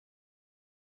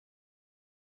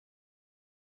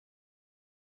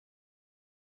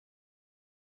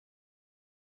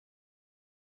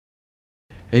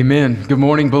Amen. Good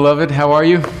morning, beloved. How are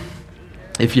you?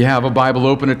 If you have a Bible,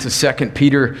 open it to 2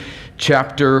 Peter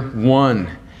chapter 1.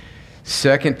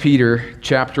 2 Peter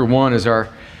chapter 1 is our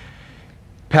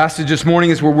passage this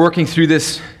morning as we're working through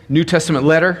this New Testament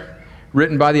letter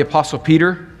written by the Apostle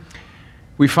Peter.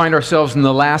 We find ourselves in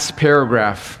the last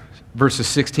paragraph, verses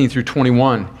 16 through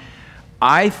 21.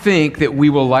 I think that we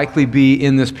will likely be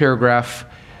in this paragraph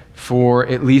for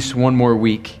at least one more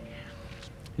week.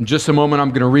 In just a moment, I'm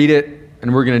going to read it,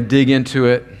 and we're going to dig into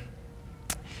it.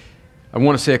 I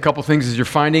want to say a couple things as you're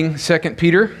finding 2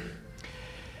 Peter.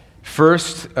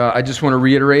 First, I just want to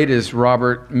reiterate, as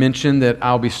Robert mentioned, that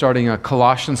I'll be starting a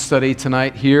Colossians study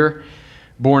tonight here,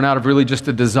 born out of really just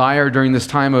a desire during this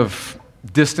time of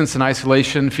distance and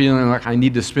isolation, feeling like I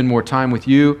need to spend more time with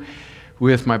you,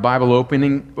 with my Bible open,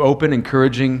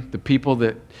 encouraging the people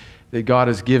that God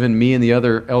has given me and the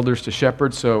other elders to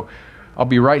shepherd. So I'll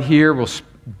be right here. We'll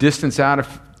distance out.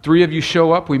 If 3 of you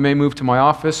show up, we may move to my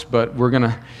office, but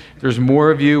there's more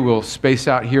of you. We'll space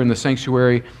out here in the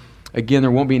sanctuary. Again,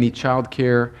 there won't be any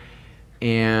childcare,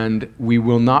 and we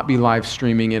will not be live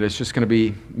streaming it. It's just going to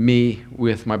be me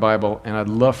with my Bible, and I'd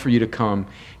love for you to come.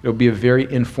 It'll be a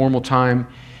very informal time,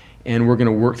 and we're going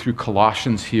to work through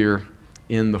Colossians here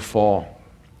in the fall.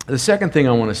 The second thing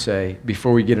I want to say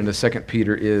before we get into 2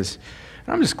 Peter is,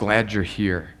 I'm just glad you're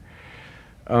here.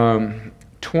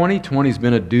 2020's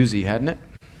been a doozy, hasn't it?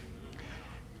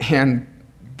 And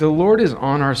the Lord is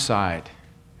on our side.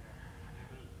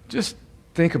 Just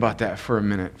think about that for a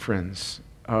minute, friends.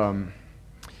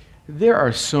 There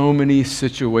are so many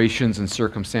situations and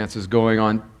circumstances going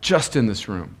on just in this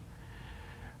room.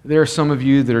 There are some of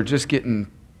you that are just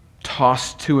getting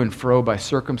tossed to and fro by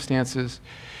circumstances.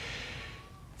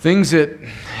 Things that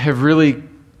have really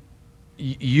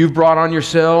you've brought on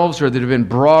yourselves or that have been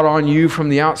brought on you from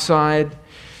the outside.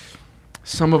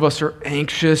 Some of us are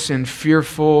anxious and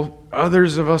fearful.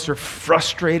 Others of us are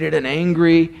frustrated and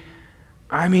angry.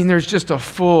 I mean, there's just a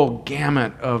full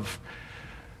gamut of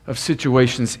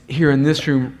situations here in this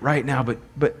room right now.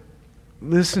 But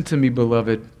listen to me,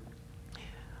 beloved.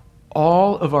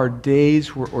 All of our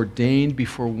days were ordained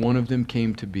before one of them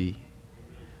came to be.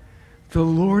 The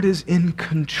Lord is in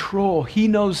control. He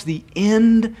knows the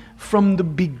end from the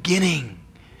beginning.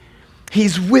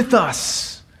 He's with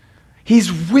us.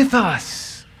 He's with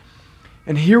us.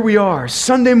 And here we are,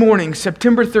 Sunday morning,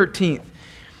 September 13th,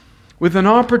 with an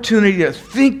opportunity to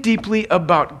think deeply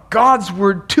about God's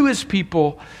word to his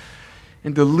people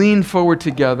and to lean forward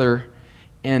together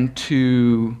and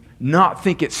to not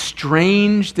think it's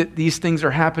strange that these things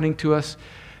are happening to us,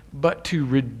 but to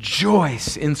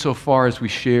rejoice insofar as we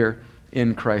share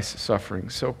in Christ's suffering.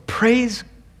 So praise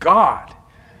God.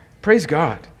 Praise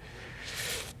God.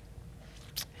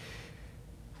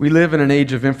 We live in an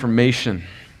age of information,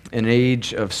 an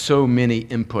age of so many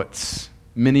inputs.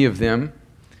 Many of them,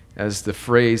 as the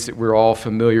phrase that we're all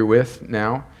familiar with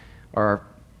now, are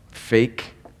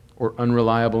fake or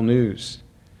unreliable news.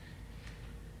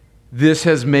 This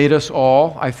has made us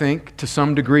all, I think, to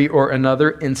some degree or another,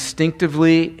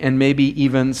 instinctively and maybe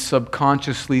even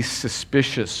subconsciously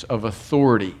suspicious of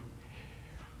authority.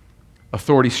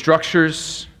 Authority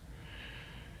structures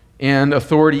and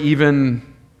authority even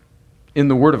in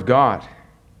the Word of God.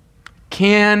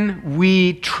 Can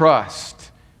we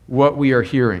trust what we are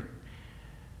hearing?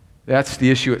 That's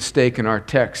the issue at stake in our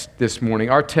text this morning.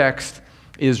 Our text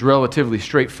is relatively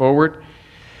straightforward,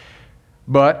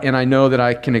 and I know that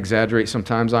I can exaggerate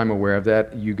sometimes. I'm aware of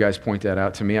that. You guys point that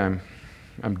out to me. I'm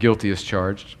guilty as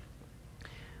charged.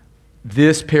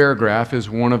 This paragraph is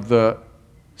one of the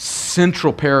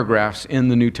central paragraphs in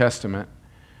the New Testament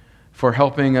for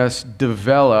helping us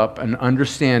develop an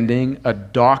understanding, a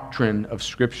doctrine of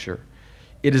Scripture.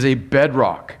 It is a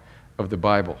bedrock of the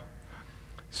Bible.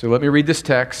 So let me read this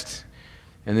text,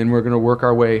 and then we're going to work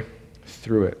our way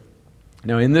through it.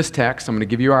 Now, in this text, I'm going to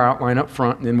give you our outline up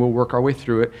front, and then we'll work our way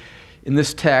through it. In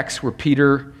this text, where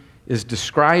Peter is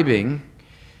describing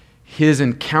his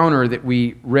encounter that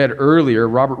we read earlier,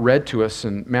 Robert read to us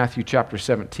in Matthew chapter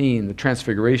 17, the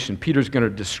Transfiguration. Peter's going to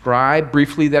describe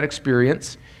briefly that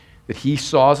experience that he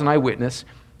saw as an eyewitness,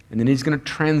 and then he's going to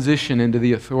transition into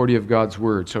the authority of God's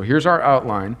Word. So here's our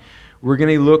outline. We're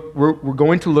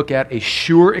going to look at a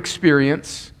sure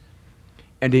experience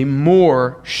and a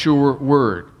more sure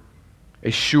word.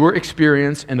 A sure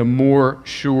experience and a more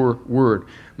sure word.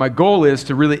 My goal is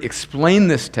to really explain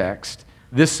this text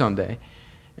this Sunday,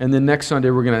 and then next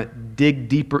Sunday we're going to dig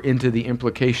deeper into the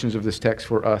implications of this text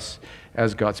for us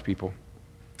as God's people.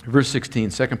 Verse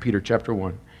 16, 2 Peter chapter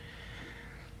 1.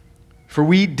 For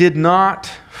we did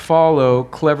not follow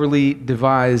cleverly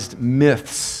devised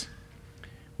myths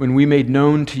when we made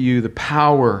known to you the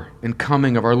power and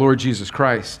coming of our Lord Jesus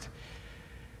Christ.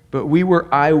 But we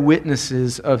were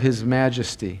eyewitnesses of his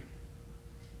majesty.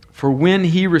 For when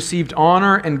he received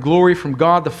honor and glory from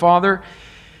God the Father,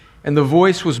 and the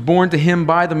voice was borne to him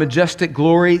by the majestic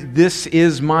glory, "This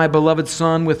is my beloved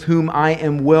Son, with whom I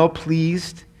am well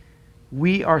pleased,"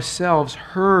 we ourselves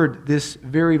heard this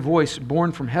very voice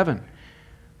borne from heaven,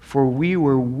 for we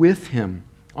were with him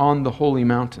on the holy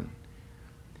mountain.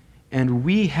 And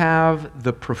we have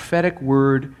the prophetic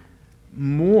word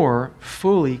more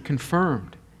fully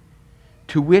confirmed,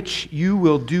 to which you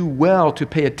will do well to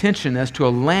pay attention as to a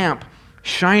lamp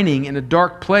shining in a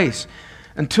dark place,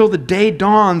 until the day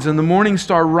dawns and the morning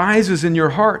star rises in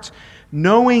your hearts,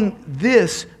 knowing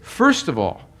this, first of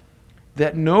all,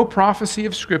 that no prophecy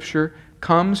of Scripture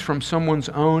comes from someone's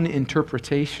own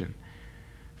interpretation.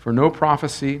 For no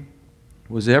prophecy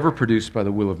was ever produced by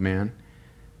the will of man,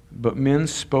 but men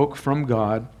spoke from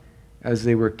God as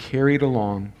they were carried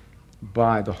along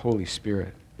by the Holy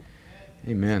Spirit.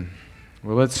 Amen.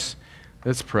 Well, let's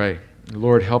pray.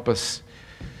 Lord, help us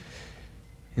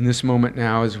in this moment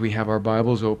now as we have our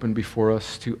Bibles open before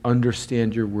us to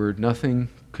understand your word. Nothing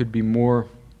could be more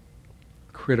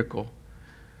critical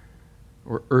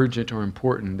or urgent or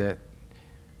important that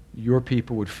your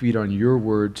people would feed on your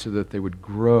word so that they would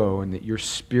grow, and that your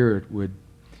Spirit would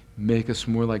make us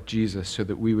more like Jesus so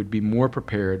that we would be more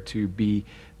prepared to be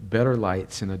better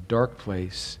lights in a dark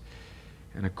place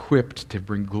and equipped to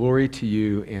bring glory to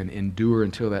you and endure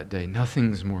until that day.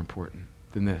 Nothing's more important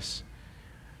than this.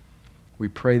 We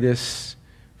pray this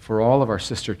for all of our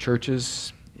sister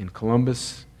churches in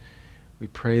Columbus. We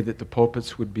pray that the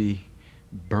pulpits would be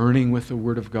burning with the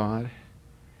Word of God.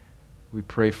 We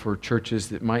pray for churches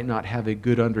that might not have a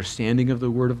good understanding of the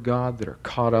Word of God, that are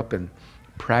caught up in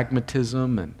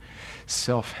pragmatism and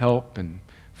self-help and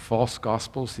false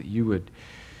gospels, that you would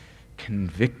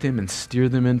convict them and steer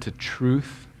them into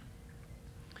truth.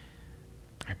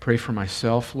 I pray for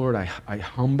myself, Lord. I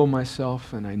humble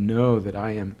myself, and I know that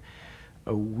I am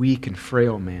a weak and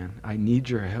frail man. I need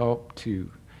your help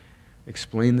to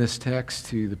explain this text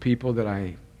to the people that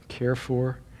I care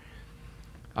for.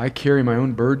 I carry my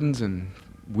own burdens and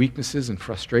weaknesses and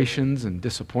frustrations and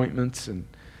disappointments and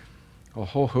a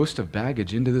whole host of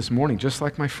baggage into this morning, just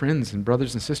like my friends and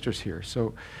brothers and sisters here.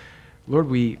 So, Lord,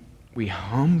 we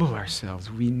humble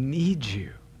ourselves. We need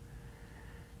you.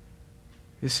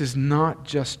 This is not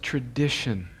just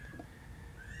tradition.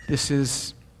 This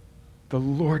is the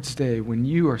Lord's Day when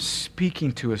you are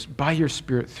speaking to us by your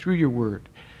Spirit through your word.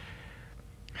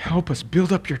 Help us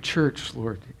build up your church,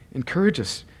 Lord. Encourage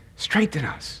us. Strengthen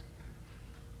us.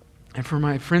 And for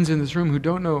my friends in this room who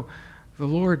don't know the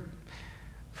Lord,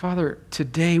 Father,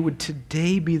 would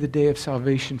today be the day of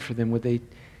salvation for them?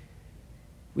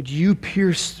 Would you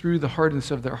pierce through the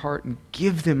hardness of their heart and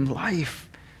give them life?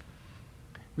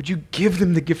 Would you give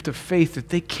them the gift of faith that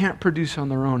they can't produce on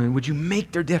their own? And would you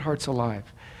make their dead hearts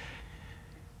alive?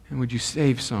 And would you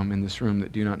save some in this room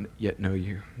that do not yet know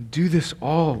you? Do this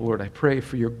all, Lord, I pray,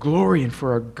 for your glory and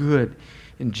for our good.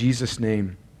 In Jesus'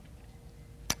 name,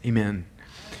 amen.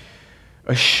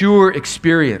 A sure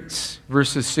experience,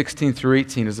 verses 16 through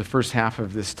 18 is the first half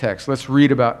of this text. Let's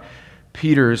read about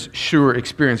Peter's sure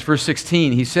experience. Verse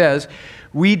 16, he says,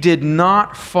 "We did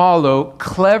not follow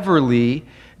cleverly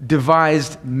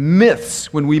devised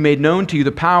myths when we made known to you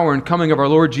the power and coming of our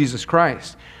Lord Jesus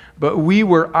Christ, but we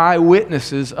were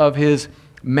eyewitnesses of his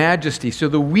majesty." So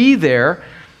the "we" there,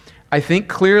 I think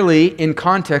clearly in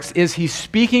context, is he's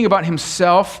speaking about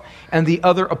himself and the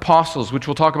other apostles, which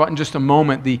we'll talk about in just a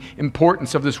moment, the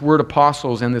importance of this word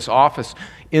apostles and this office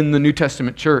in the New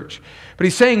Testament church. But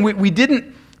he's saying we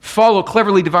didn't follow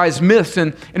cleverly devised myths,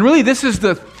 and really this is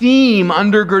the theme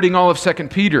undergirding all of 2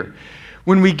 Peter.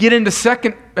 When we get into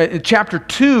chapter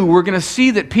 2, we're going to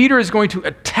see that Peter is going to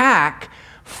attack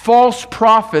false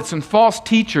prophets and false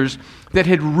teachers that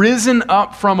had risen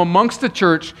up from amongst the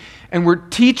church and were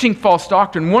teaching false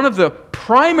doctrine. One of the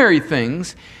primary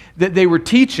things that they were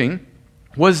teaching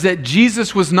was that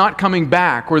Jesus was not coming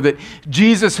back, or that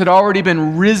Jesus had already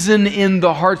been risen in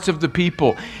the hearts of the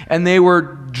people. And they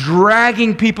were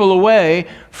dragging people away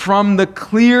from the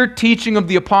clear teaching of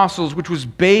the apostles, which was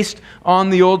based on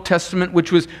the Old Testament,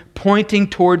 which was pointing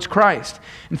towards Christ.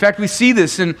 In fact, we see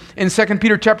this in 2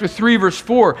 Peter chapter 3, verse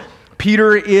 4.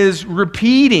 Peter is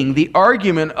repeating the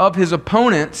argument of his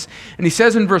opponents, and he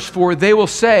says in verse 4, they will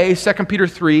say, 2 Peter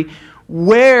 3,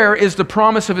 "Where is the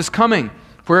promise of his coming?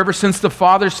 For ever since the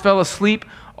fathers fell asleep,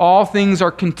 all things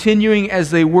are continuing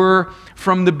as they were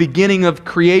from the beginning of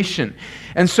creation."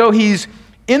 And so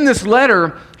in this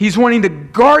letter, he's wanting to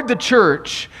guard the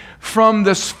church from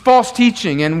this false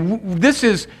teaching. And this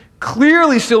is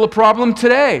clearly still a problem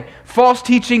today. False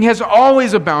teaching has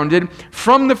always abounded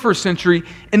from the first century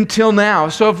until now.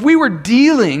 So if we were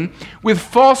dealing with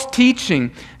false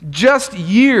teaching just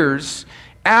years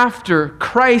after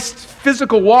Christ's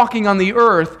physical walking on the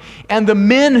earth and the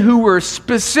men who were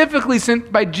specifically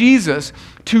sent by Jesus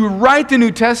to write the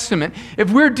New Testament,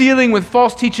 if we're dealing with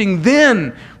false teaching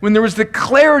then, when there was the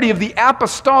clarity of the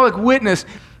apostolic witness,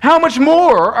 how much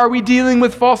more are we dealing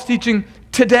with false teaching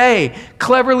today?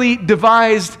 Cleverly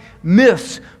devised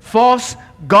myths, false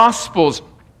gospels,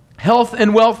 health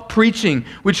and wealth preaching,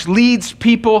 which leads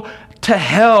people to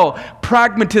hell,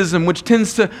 pragmatism, which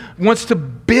wants to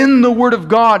bend the Word of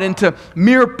God into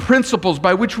mere principles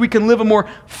by which we can live a more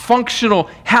functional,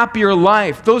 happier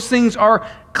life. Those things are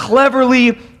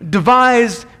cleverly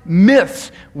devised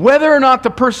myths. Whether or not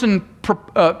the person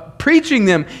preaching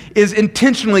them is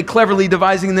intentionally cleverly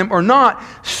devising them or not,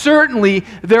 certainly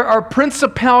there are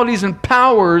principalities and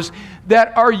powers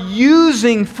that are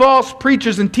using false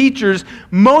preachers and teachers,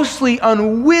 mostly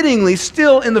unwittingly,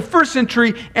 still in the first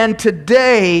century and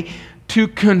today, to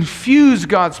confuse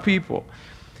God's people.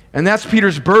 And that's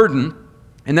Peter's burden,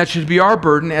 and that should be our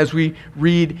burden as we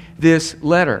read this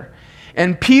letter.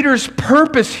 And Peter's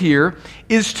purpose here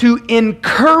is to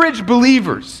encourage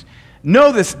believers.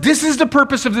 Know this. This is the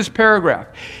purpose of this paragraph.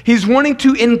 He's wanting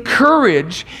to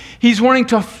encourage, he's wanting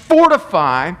to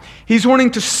fortify, he's wanting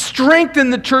to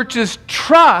strengthen the church's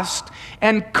trust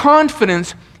and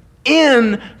confidence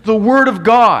in the Word of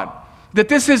God. That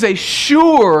this is a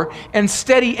sure and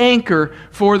steady anchor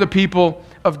for the people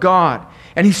of God.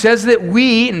 And he says that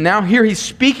we, and now here he's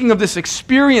speaking of this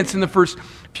experience in the first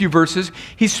few verses,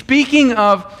 he's speaking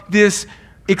of this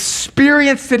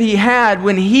experience that he had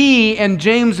when he and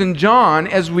James and John,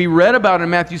 as we read about in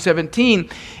Matthew 17,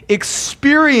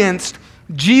 experienced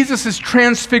Jesus'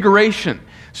 transfiguration.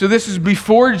 So this is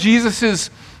before Jesus'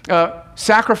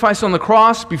 sacrifice on the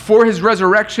cross, before his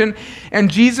resurrection, and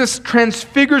Jesus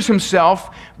transfigures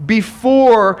himself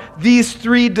before these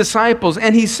three disciples.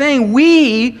 And he's saying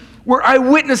we were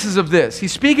eyewitnesses of this.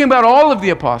 He's speaking about all of the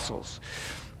apostles.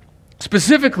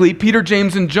 Specifically, Peter,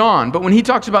 James, and John. But when he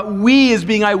talks about we as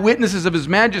being eyewitnesses of his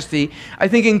majesty, I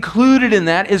think included in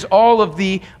that is all of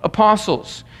the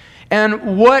apostles.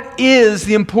 And what is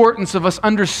the importance of us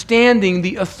understanding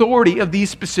the authority of these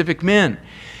specific men?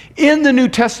 In the New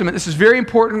Testament, this is very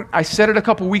important. I said it a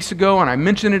couple weeks ago, and I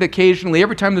mention it occasionally,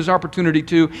 every time there's opportunity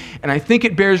to, and I think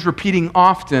it bears repeating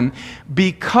often,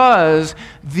 because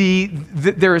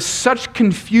there is such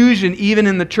confusion even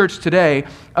in the church today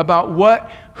about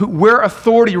where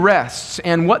authority rests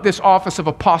and what this office of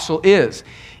apostle is.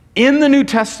 In the New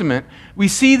Testament, we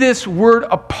see this word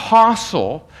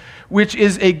apostle, which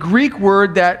is a Greek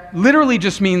word that literally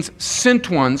just means sent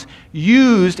ones,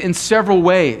 used in several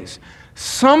ways.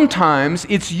 Sometimes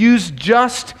it's used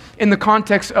just in the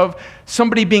context of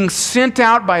somebody being sent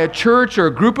out by a church or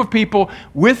a group of people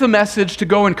with a message to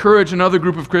go encourage another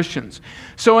group of Christians.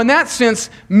 So in that sense,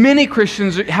 many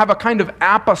Christians have a kind of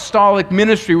apostolic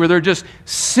ministry where they're just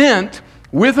sent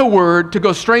with a word to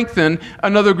go strengthen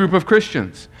another group of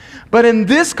Christians. But in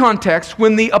this context,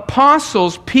 when the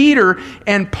apostles, Peter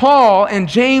and Paul and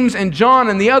James and John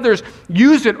and the others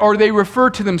use it, or they refer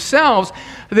to themselves,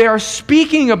 they are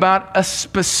speaking about a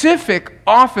specific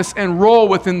office and role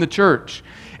within the church.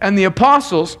 And the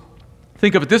apostles,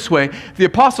 think of it this way, the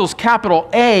apostles, capital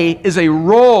A, is a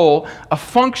role, a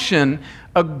function,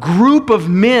 a group of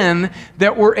men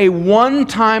that were a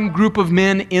one-time group of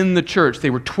men in the church. They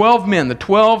were 12 men, the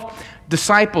 12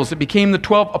 disciples that became the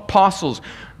 12 apostles.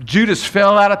 Judas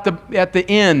fell out at the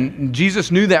end.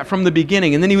 Jesus knew that from the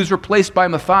beginning. And then he was replaced by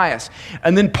Matthias.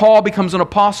 And then Paul becomes an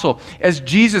apostle as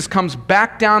Jesus comes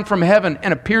back down from heaven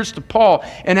and appears to Paul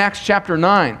in Acts chapter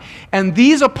 9. And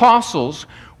these apostles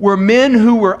were men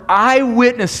who were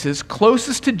eyewitnesses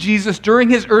closest to Jesus during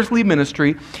his earthly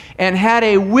ministry and had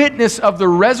a witness of the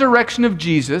resurrection of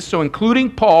Jesus, so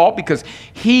including Paul, because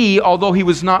he, although he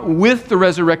was not with the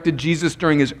resurrected Jesus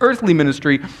during his earthly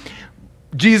ministry,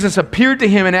 Jesus appeared to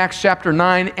him in Acts chapter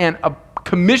 9 and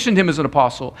commissioned him as an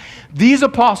apostle. These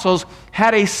apostles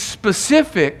had a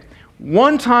specific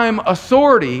one-time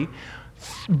authority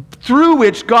through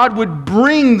which God would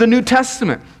bring the New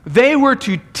Testament. They were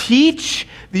to teach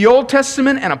the Old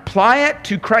Testament and apply it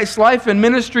to Christ's life and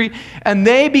ministry, and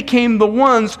they became the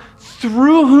ones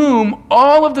through whom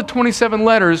all of the 27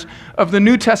 letters of the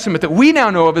New Testament that we now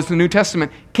know of as the New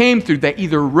Testament came through. They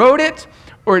either wrote it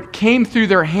or it came through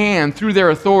their hand, through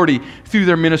their authority, through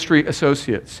their ministry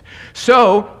associates.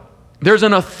 So there's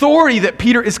an authority that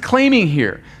Peter is claiming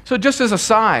here. So just as a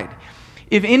side,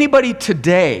 if anybody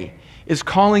today is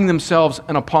calling themselves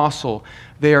an apostle,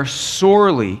 they are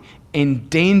sorely and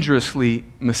dangerously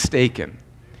mistaken.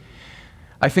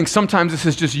 I think sometimes this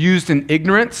is just used in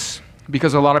ignorance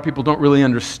because a lot of people don't really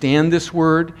understand this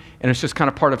word, and it's just kind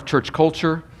of part of church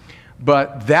culture.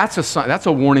 But that's a sign, that's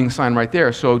a warning sign right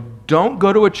there. So don't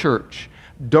go to a church.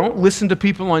 Don't listen to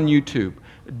people on YouTube.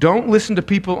 Don't listen to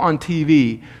people on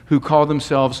TV who call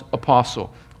themselves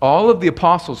apostle. All of the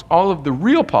apostles, all of the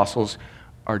real apostles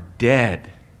are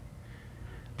dead.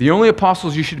 The only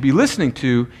apostles you should be listening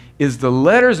to is the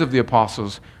letters of the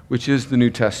apostles, which is the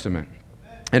New Testament.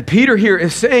 And Peter here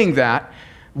is saying that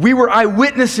we were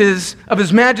eyewitnesses of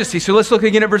his majesty. So let's look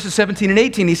again at verses 17 and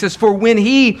 18. He says, "For when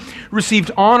he received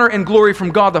honor and glory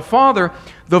from God the Father,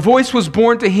 the voice was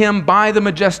borne to him by the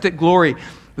majestic glory.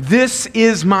 This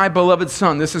is my beloved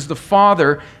Son." This is the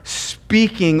Father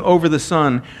speaking over the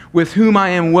Son, "with whom I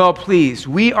am well pleased.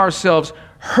 We ourselves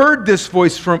heard this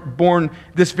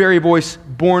very voice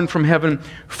born from heaven,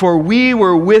 for we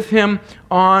were with him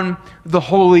on the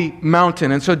holy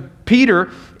mountain." And so Peter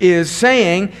is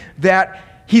saying that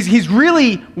he's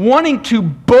really wanting to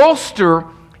bolster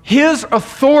his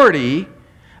authority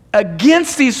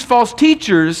against these false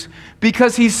teachers,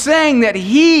 because he's saying that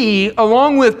he,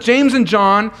 along with James and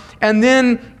John, and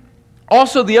then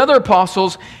also the other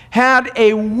apostles, had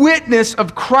a witness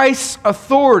of Christ's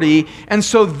authority, and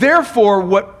so therefore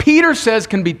what Peter says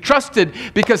can be trusted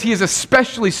because he is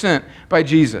especially sent by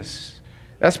Jesus.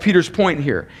 That's Peter's point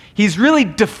here. He's really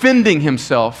defending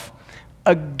himself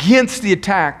against the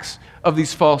attacks of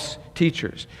these false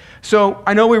teachers. So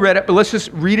I know we read it, but let's just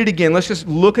read it again. Let's just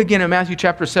look again at Matthew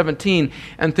chapter 17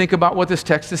 and think about what this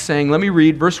text is saying. Let me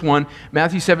read verse 1,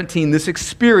 Matthew 17, this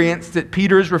experience that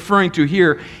Peter is referring to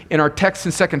here in our text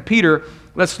in 2 Peter.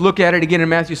 Let's look at it again in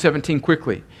Matthew 17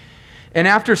 quickly. "And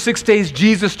after 6 days,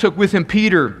 Jesus took with him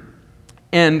Peter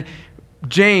and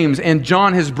James and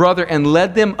John his brother and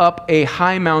led them up a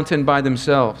high mountain by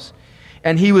themselves.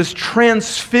 And he was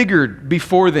transfigured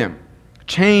before them,"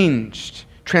 changed,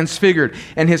 transfigured.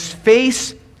 "And his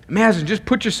face," imagine, just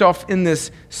put yourself in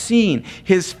this scene.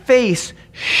 "His face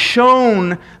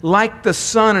shone like the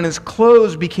sun, and his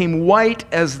clothes became white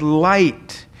as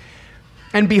light.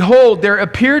 And behold, there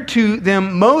appeared to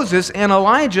them Moses and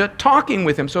Elijah talking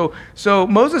with him." So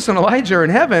Moses and Elijah are in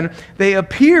heaven. They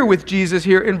appear with Jesus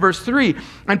here in verse 3.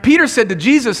 "And Peter said to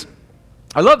Jesus,"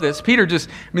 I love this.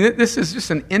 This is just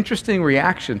an interesting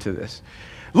reaction to this.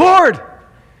 "Lord,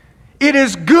 it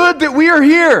is good that we are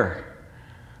here."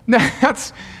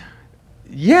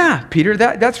 Peter,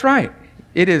 that's right.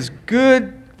 It is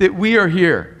good that we are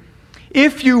here.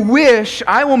 "If you wish,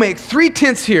 I will make 3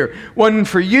 tents here, one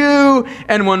for you,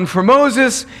 and one for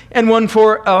Moses, and one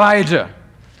for Elijah."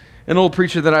 An old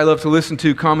preacher that I love to listen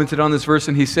to commented on this verse,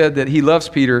 and he said that he loves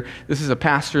Peter. This is a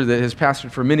pastor that has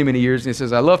pastored for many, many years, and he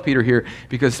says, "I love Peter here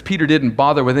because Peter didn't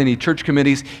bother with any church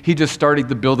committees. He just started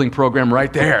the building program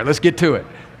right there. Let's get to it."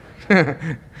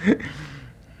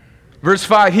 Verse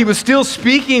 5, "He was still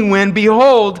speaking when,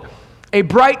 behold, a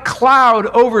bright cloud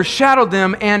overshadowed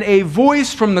them, and a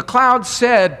voice from the cloud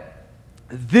said,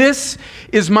 'This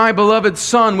is my beloved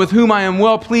Son, with whom I am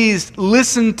well pleased.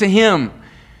 Listen to him.'"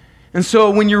 And so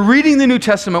when you're reading the New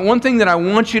Testament, one thing that I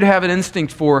want you to have an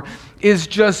instinct for is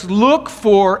just look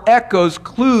for echoes,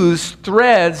 clues,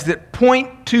 threads that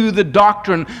point to the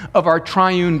doctrine of our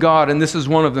triune God, and this is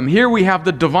one of them. Here we have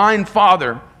the divine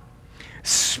Father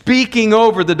speaking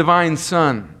over the divine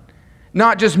Son.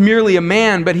 Not just merely a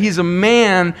man, but he's a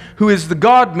man who is the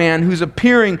God-man who's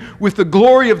appearing with the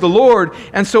glory of the Lord.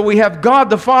 And so we have God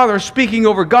the Father speaking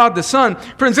over God the Son.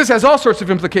 Friends, this has all sorts of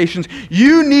implications.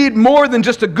 You need more than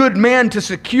just a good man to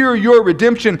secure your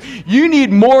redemption. You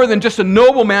need more than just a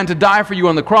noble man to die for you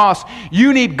on the cross.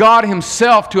 You need God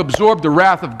himself to absorb the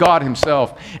wrath of God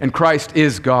himself. And Christ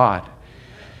is God.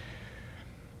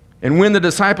 "And when the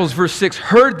disciples," verse 6,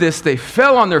 "heard this, they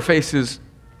fell on their faces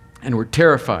and were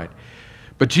terrified.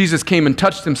 But Jesus came and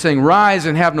touched them, saying, 'Rise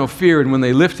and have no fear.' And when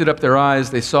they lifted up their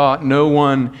eyes, they saw no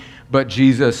one but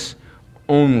Jesus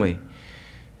only."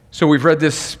 So we've read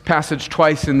this passage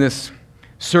twice in this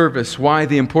service. Why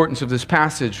the importance of this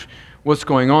passage? What's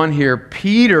going on here?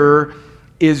 Peter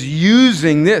is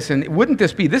using this, and wouldn't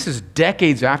this be, this is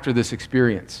decades after this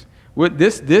experience.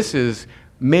 This is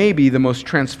maybe the most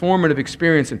transformative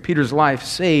experience in Peter's life,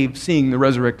 save seeing the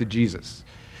resurrected Jesus.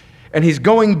 And he's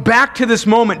going back to this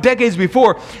moment decades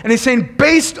before, and he's saying,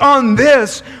 based on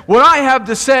this, what I have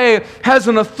to say has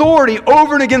an authority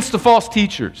over and against the false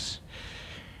teachers.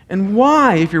 And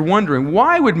why, if you're wondering,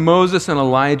 why would Moses and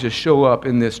Elijah show up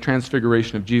in this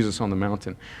transfiguration of Jesus on the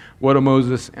mountain? What do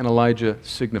Moses and Elijah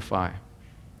signify?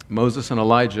 Moses and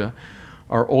Elijah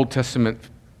are Old Testament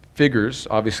figures,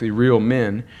 obviously real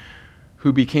men,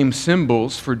 who became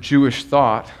symbols for Jewish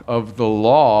thought of the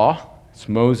law. It's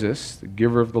Moses, the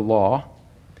giver of the law,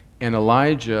 and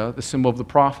Elijah, the symbol of the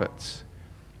prophets.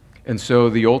 And so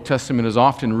the Old Testament is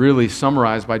often really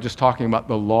summarized by just talking about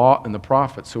the law and the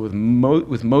prophets. So with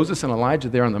Moses and Elijah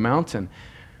there on the mountain,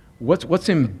 what's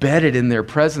embedded in their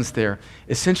presence there?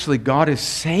 Essentially, God is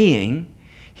saying,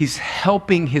 He's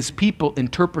helping His people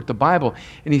interpret the Bible.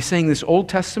 And He's saying this Old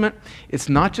Testament, it's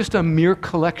not just a mere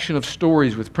collection of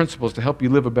stories with principles to help you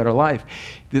live a better life.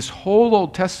 This whole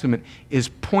Old Testament is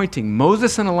pointing,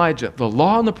 Moses and Elijah, the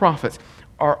law and the prophets,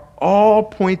 are all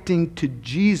pointing to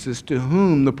Jesus, to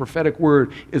whom the prophetic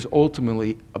word is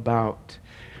ultimately about.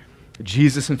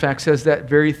 Jesus, in fact, says that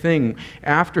very thing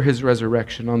after His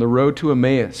resurrection on the road to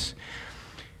Emmaus.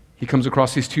 He comes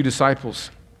across these two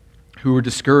disciples who were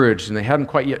discouraged, and they hadn't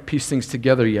quite yet pieced things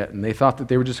together yet, and they thought that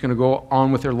they were just going to go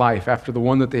on with their life after the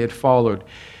one that they had followed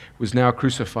was now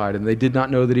crucified, and they did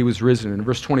not know that He was risen. In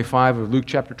verse 25 of Luke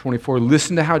chapter 24,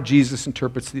 listen to how Jesus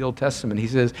interprets the Old Testament. He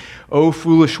says, "O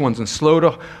foolish ones, and slow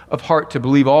of heart to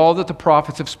believe all that the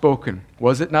prophets have spoken.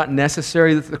 Was it not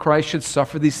necessary that the Christ should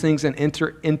suffer these things and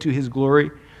enter into His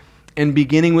glory? And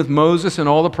beginning with Moses and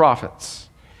all the prophets,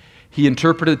 He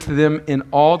interpreted to them in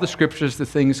all the scriptures the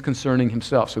things concerning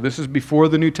Himself." So this is before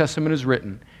the New Testament is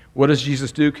written. What does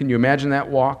Jesus do? Can you imagine that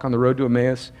walk on the road to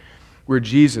Emmaus, where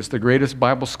Jesus, the greatest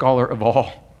Bible scholar of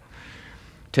all,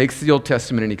 takes the Old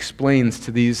Testament and explains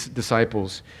to these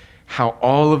disciples how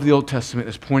all of the Old Testament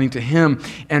is pointing to Him.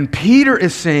 And Peter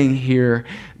is saying here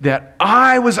that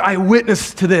I was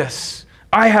eyewitness to this.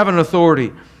 I have an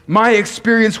authority. My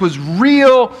experience was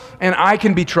real and I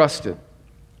can be trusted.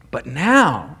 But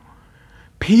now,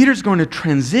 Peter's going to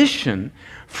transition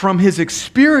from his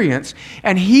experience,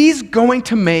 and he's going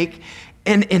to make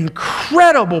an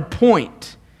incredible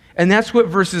point. And that's what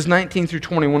verses 19 through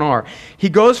 21 are. He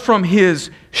goes from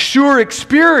his sure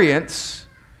experience,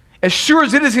 as sure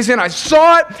as it is, he's saying, I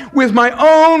saw it with my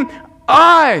own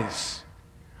eyes.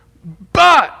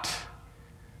 But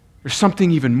there's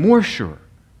something even more sure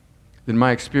than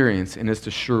my experience, and it's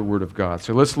the sure word of God.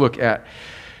 So let's look at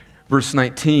verse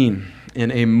 19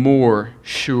 in a more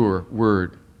sure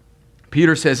word.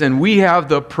 Peter says, and we have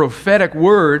the prophetic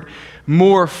word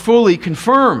more fully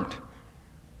confirmed,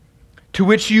 to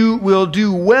which you will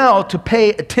do well to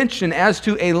pay attention as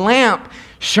to a lamp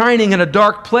shining in a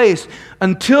dark place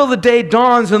until the day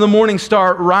dawns and the morning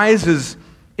star rises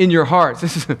in your hearts.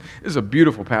 This is a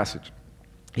beautiful passage.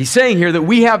 He's saying here that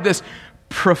we have this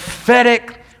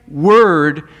prophetic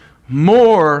word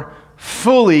more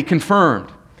fully confirmed.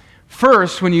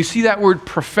 First, when you see that word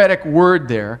prophetic word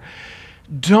there,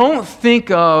 don't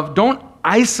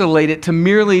isolate it to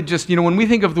merely just, when we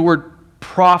think of the word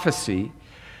prophecy,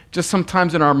 just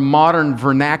sometimes in our modern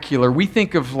vernacular, we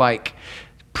think of like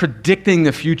predicting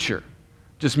the future,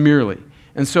 just merely.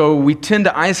 And so we tend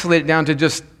to isolate it down to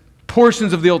just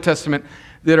portions of the Old Testament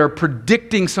that are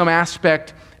predicting some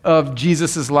aspect of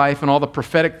Jesus' life and all the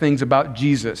prophetic things about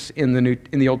Jesus in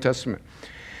the Old Testament.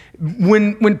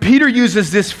 When Peter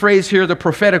uses this phrase here, the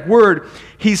prophetic word,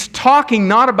 he's talking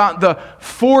not about the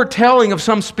foretelling of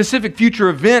some specific future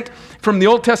event from the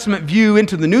Old Testament view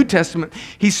into the New Testament.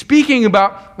 He's speaking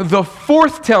about the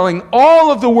forthtelling,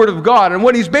 all of the Word of God. And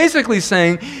what he's basically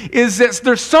saying is that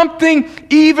there's something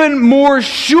even more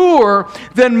sure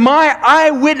than my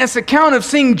eyewitness account of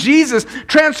seeing Jesus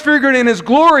transfigured in His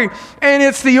glory. And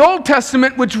it's the Old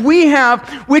Testament which we have,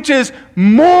 which is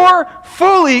more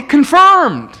fully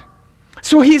confirmed.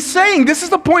 So he's saying, this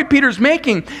is the point Peter's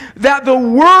making, that the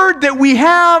word that we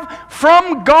have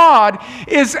from God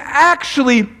is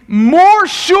actually more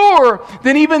sure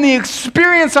than even the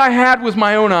experience I had with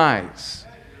my own eyes.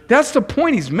 That's the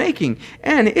point he's making,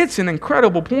 and it's an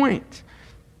incredible point.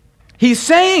 He's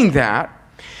saying that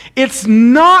it's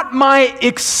not my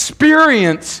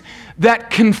experience that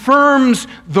confirms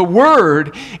the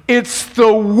word, it's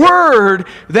the word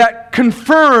that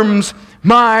confirms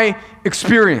my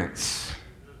experience.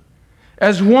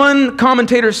 As one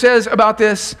commentator says about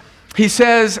this, he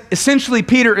says, essentially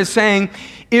Peter is saying,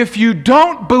 if you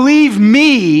don't believe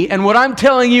me and what I'm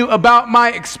telling you about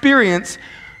my experience,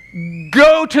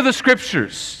 go to the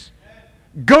Scriptures.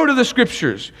 Go to the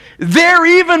Scriptures. They're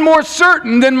even more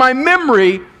certain than my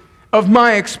memory of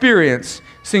my experience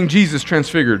seeing Jesus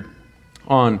transfigured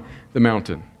on the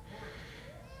mountain.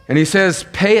 And he says,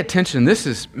 pay attention. This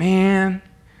is,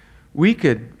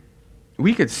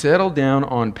 we could settle down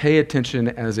on pay attention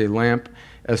as to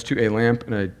a lamp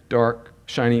in a dark,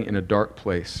 shining in a dark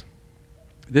place.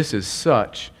 This is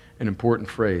such an important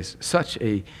phrase, such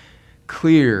a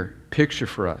clear picture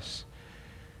for us.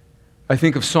 I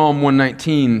think of Psalm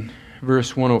 119,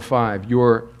 verse 105.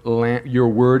 Your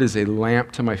word is a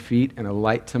lamp to my feet and a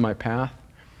light to my path.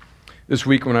 This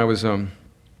week when I was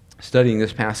studying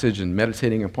this passage and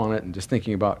meditating upon it and just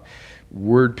thinking about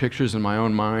word pictures in my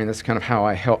own mind, that's kind of how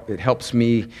it helps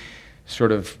me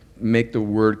sort of make the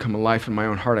word come alive in my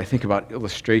own heart. I think about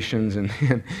illustrations and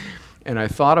I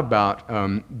thought about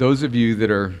those of you that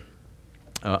are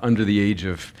under the age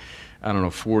of,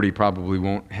 40 probably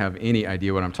won't have any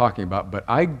idea what I'm talking about, but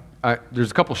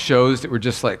there's a couple shows that were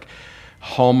just like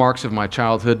hallmarks of my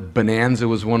childhood. Bonanza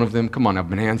was one of them. Come on now,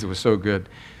 Bonanza was so good.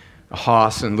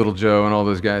 Hoss and Little Joe and all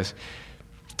those guys.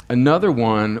 Another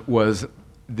one was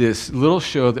this little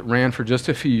show that ran for just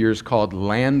a few years called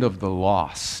Land of the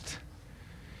Lost.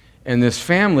 And this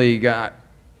family got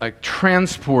like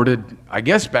transported, I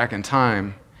guess, back in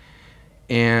time,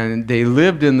 and they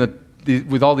lived in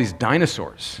with all these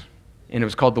dinosaurs, and it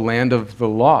was called the Land of the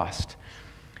Lost.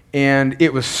 And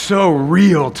it was so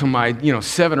real to my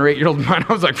 7 or 8 year old mind.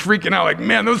 I was like freaking out, like,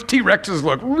 man, those T-Rexes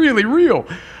look really real.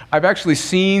 I've actually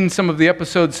seen some of the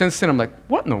episodes since then. I'm like,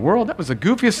 what in the world? That was the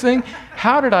goofiest thing.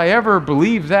 How did I ever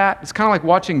believe that? It's kind of like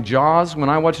watching Jaws. When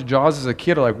I watched Jaws as a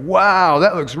kid, I'm like, wow,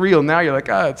 that looks real. Now you're like,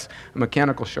 it's a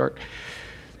mechanical shark.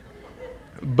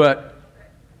 But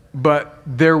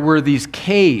there were these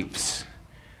caves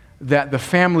that the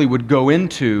family would go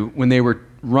into when they were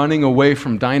running away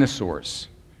from dinosaurs.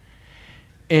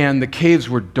 And the caves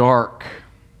were dark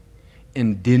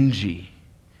and dingy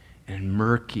and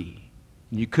murky.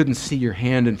 You couldn't see your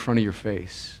hand in front of your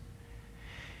face.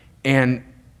 And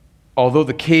although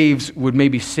the caves would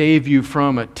maybe save you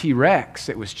from a T-Rex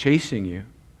that was chasing you,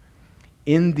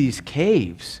 in these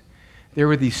caves, there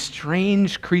were these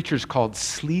strange creatures called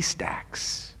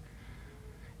Sleestaks.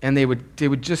 And they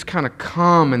would just kind of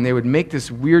come and they would make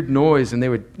this weird noise and they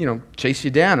would, chase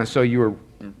you down. And so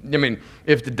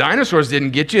if the dinosaurs didn't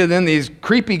get you, then these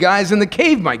creepy guys in the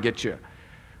cave might get you.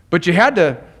 But you had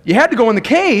to go in the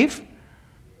cave.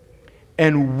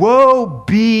 And woe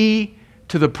be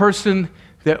to the person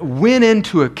that went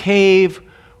into a cave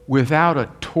without a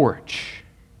torch.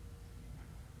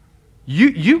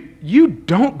 You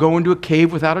don't go into a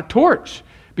cave without a torch,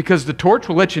 because the torch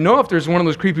will let you know if there's one of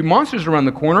those creepy monsters around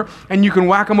the corner, and you can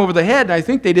whack them over the head. And I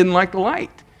think they didn't like the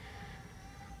light.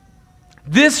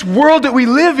 This world that we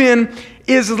live in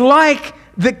is like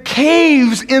the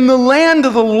caves in the land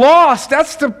of the lost.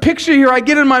 That's the picture here I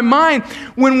get in my mind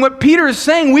when what Peter is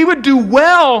saying, we would do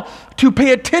well to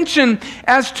pay attention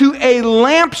as to a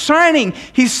lamp shining.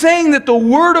 He's saying that the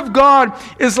Word of God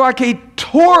is like a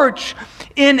torch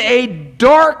in a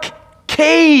dark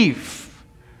cave.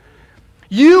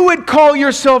 You would call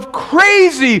yourself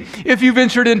crazy if you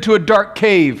ventured into a dark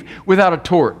cave without a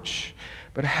torch.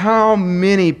 But how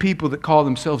many people that call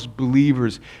themselves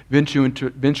believers venture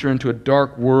into a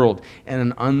dark world and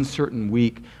an uncertain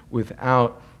week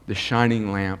without the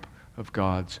shining lamp of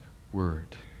God's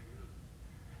Word?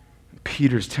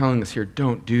 Peter's telling us here,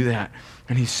 don't do that.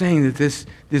 And he's saying that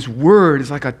this Word is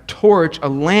like a torch, a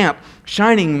lamp,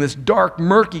 shining in this dark,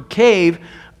 murky cave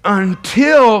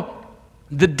until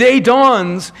the day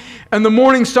dawns and the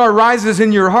morning star rises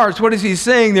in your hearts. What is he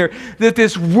saying there? That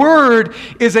this word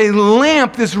is a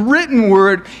lamp, this written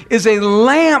word is a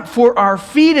lamp for our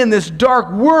feet in this dark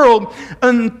world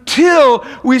until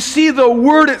we see the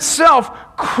word itself,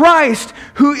 Christ,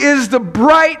 who is the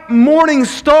bright morning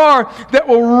star that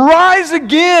will rise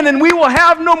again, and we will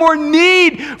have no more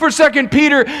need for 2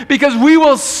 Peter, because we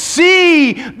will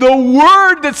see the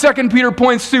word that 2 Peter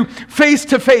points to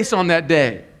face on that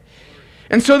day.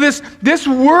 And so this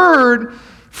word,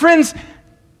 friends,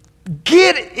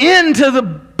 get into the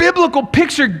biblical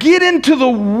picture, get into the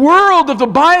world of the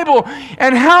Bible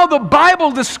and how the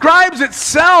Bible describes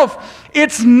itself.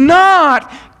 It's not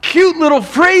cute little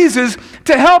phrases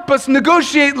to help us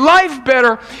negotiate life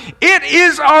better. It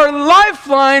is our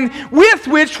lifeline with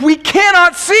which we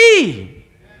cannot see.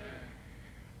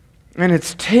 And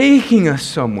it's taking us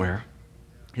somewhere.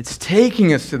 It's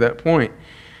taking us to that point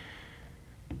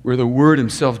where the Word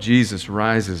Himself, Jesus,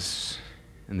 rises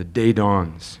and the day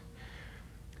dawns.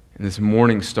 And this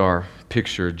morning star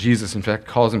picture, Jesus, in fact,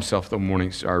 calls Himself the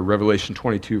morning star. Revelation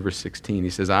 22, verse 16,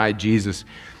 He says, I, Jesus,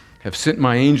 have sent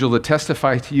my angel to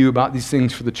testify to you about these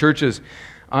things for the churches.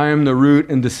 I am the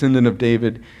root and descendant of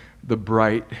David, the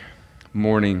bright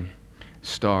morning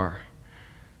star.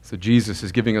 So Jesus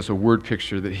is giving us a word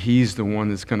picture that He's the one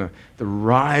that's going to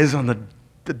rise on the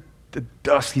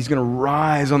dusk. He's going to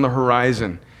rise on the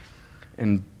horizon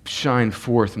and shine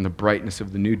forth in the brightness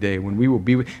of the new day when we will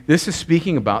be with. This is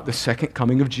speaking about the second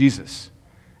coming of Jesus.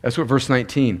 That's what verse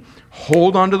 19.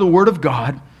 Hold on to the word of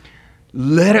God.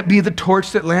 Let it be the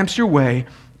torch that lamps your way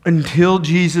until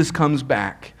Jesus comes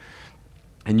back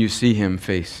and you see him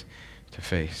face to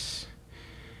face.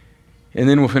 And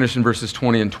then we'll finish in verses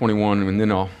 20 and 21, and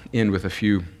then I'll end with a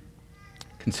few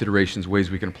considerations, ways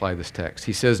we can apply this text.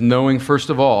 He says, knowing first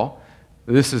of all,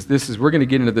 this is we're going to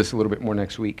get into this a little bit more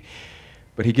next week,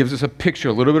 but he gives us a picture,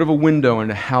 a little bit of a window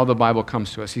into how the Bible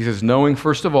comes to us. He says, knowing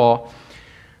first of all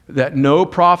that no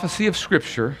prophecy of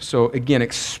Scripture, so again,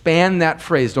 expand that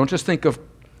phrase. Don't just think of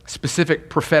specific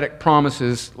prophetic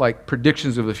promises like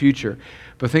predictions of the future,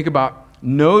 but think about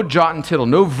no jot and tittle,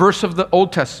 no verse of the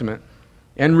Old Testament.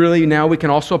 And really now we can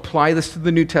also apply this to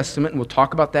the New Testament, and we'll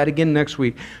talk about that again next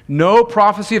week. No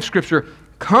prophecy of Scripture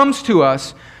comes to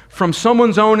us from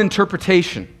someone's own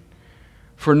interpretation.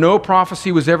 For no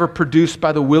prophecy was ever produced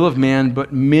by the will of man,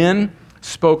 but men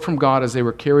spoke from God as they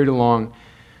were carried along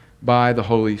by the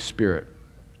Holy Spirit.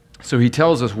 So he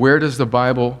tells us, where does the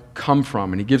Bible come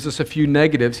from? And he gives us a few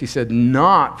negatives. He said,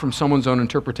 not from someone's own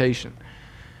interpretation.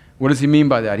 What does he mean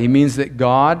by that? He means that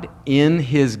God, in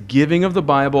his giving of the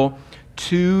Bible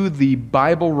to the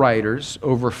Bible writers,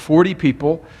 over 40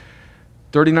 people,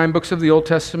 39 books of the Old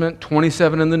Testament,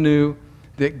 27 in the New,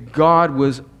 that God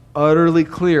was utterly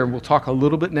clear. We'll talk a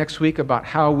little bit next week about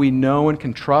how we know and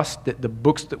can trust that the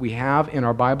books that we have in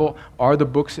our Bible are the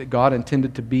books that God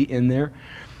intended to be in there.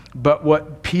 But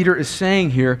what Peter is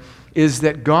saying here is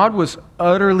that God was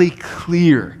utterly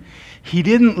clear. He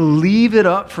didn't leave it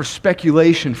up for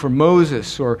speculation for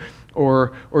Moses or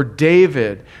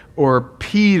David or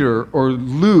Peter or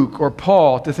Luke or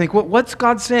Paul to think, what's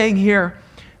God saying here?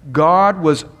 God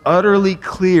was utterly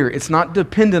clear. It's not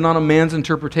dependent on a man's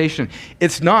interpretation.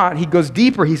 It's not, he goes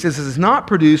deeper. He says it's not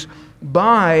produced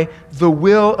by the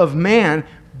will of man,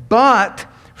 but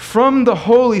from the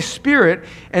Holy Spirit.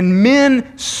 And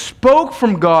men spoke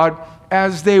from God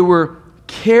as they were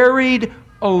carried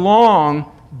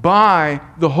along by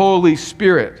the Holy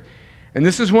Spirit. And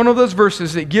this is one of those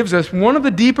verses that gives us one of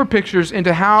the deeper pictures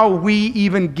into how we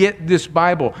even get this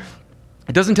Bible.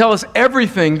 It doesn't tell us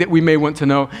everything that we may want to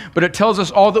know, but it tells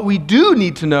us all that we do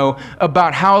need to know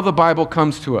about how the Bible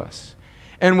comes to us.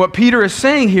 And what Peter is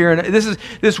saying here, and this is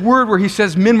this word where he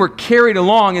says men were carried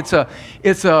along, it's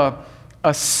a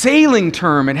sailing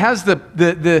term. It has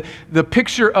the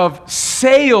picture of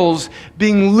sails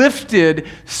being lifted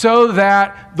so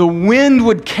that the wind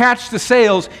would catch the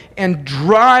sails and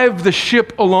drive the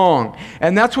ship along.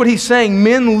 And that's what he's saying.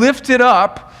 Men lifted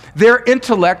up their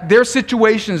intellect, their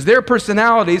situations, their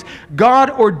personalities. God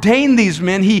ordained these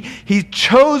men. He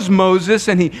chose Moses,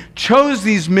 and he chose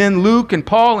these men, Luke and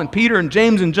Paul and Peter and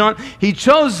James and John. He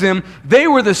chose them. They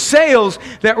were the sails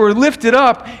that were lifted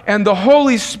up, and the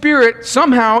Holy Spirit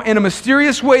somehow, in a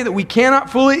mysterious way that we cannot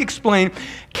fully explain,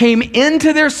 came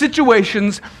into their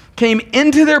situations, came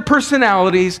into their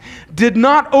personalities, did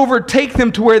not overtake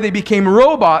them to where they became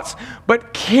robots,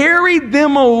 but carried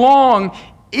them along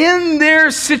in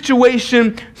their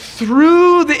situation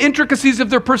through the intricacies of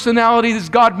their personalities as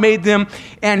God made them,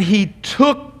 and he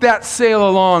took that sail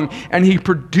along and he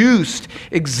produced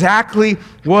exactly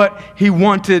what he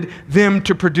wanted them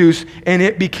to produce, and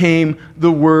it became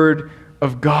the Word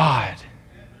of God.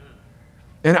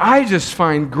 And I just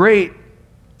find great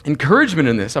encouragement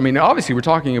in this. I mean, obviously we're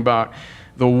talking about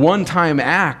the one-time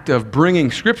act of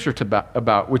bringing Scripture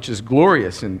about, which is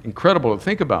glorious and incredible to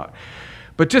think about.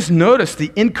 But just notice the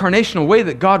incarnational way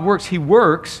that God works. He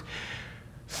works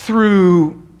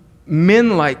through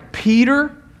men like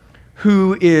Peter,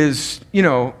 who is,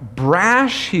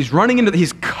 brash. He's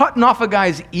cutting off a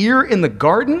guy's ear in the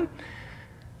garden.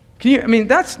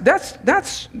 That's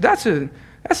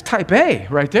type A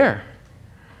right there.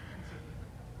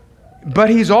 But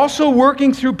he's also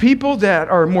working through people that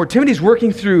are more timid. He's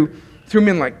working through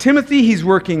men like Timothy. He's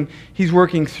working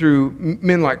through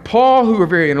men like Paul, who are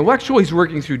very intellectual. He's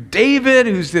working through David,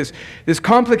 who's this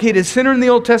complicated sinner in the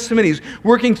Old Testament. He's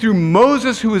working through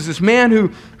Moses, who is this man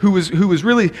who was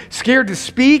really scared to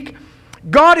speak.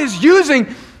 God is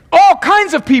using all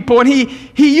kinds of people, and he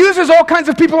uses all kinds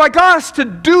of people like us to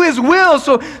do his will.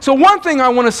 So one thing I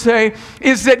want to say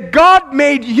is that God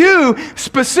made you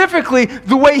specifically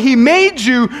the way he made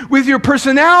you, with your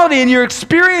personality and your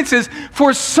experiences,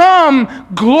 for some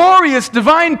glorious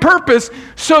divine purpose,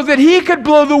 so that he could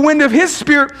blow the wind of his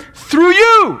Spirit through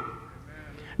you.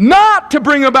 Not to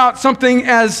bring about something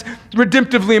as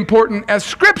redemptively important as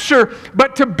Scripture,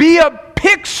 but to be a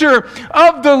picture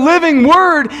of the living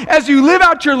Word as you live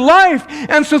out your life.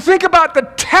 And so think about the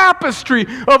tapestry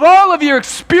of all of your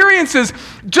experiences,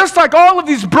 just like all of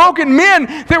these broken men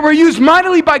that were used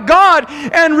mightily by God,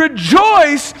 and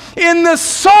rejoice in the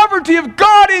sovereignty of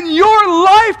God in your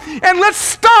life. And let's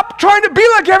stop trying to be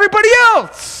like everybody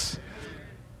else.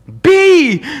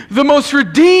 Be the most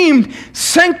redeemed,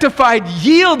 sanctified,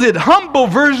 yielded, humble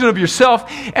version of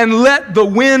yourself, and let the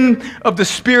wind of the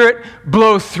Spirit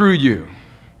blow through you.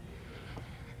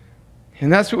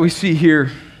 And that's what we see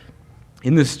here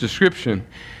in this description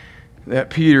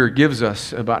that Peter gives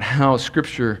us about how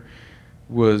Scripture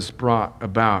was brought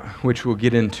about, which we'll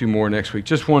get into more next week.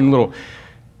 Just one little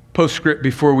postscript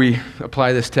before we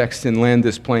apply this text and land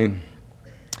this plane.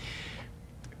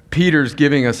 Peter's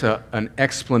giving us an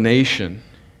explanation,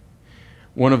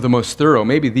 one of the most thorough,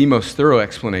 maybe the most thorough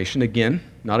explanation, again,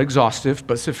 not exhaustive,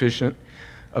 but sufficient,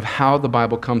 of how the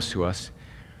Bible comes to us.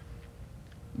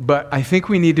 But I think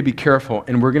we need to be careful,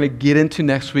 and we're going to get into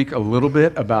next week a little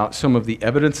bit about some of the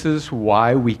evidences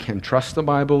why we can trust the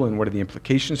Bible and what are the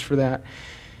implications for that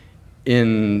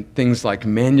in things like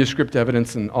manuscript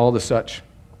evidence and all the such.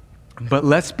 But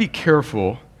let's be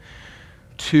careful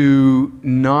to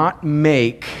not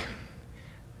make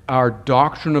our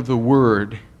doctrine of the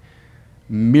Word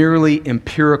merely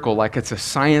empirical, like it's a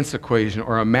science equation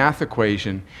or a math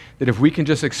equation, that if we can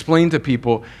just explain to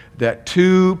people that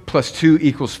 2 +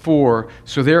 2 = 4,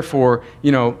 so therefore,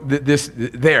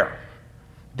 there.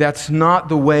 That's not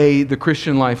the way the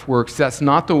Christian life works. That's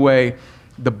not the way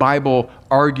the Bible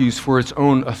argues for its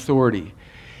own authority.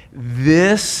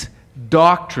 This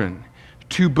doctrine,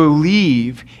 to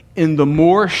believe in the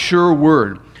more sure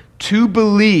Word, to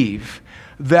believe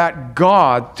that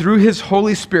God, through His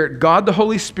Holy Spirit, God the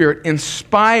Holy Spirit,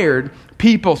 inspired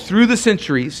people through the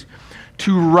centuries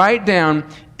to write down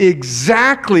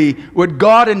exactly what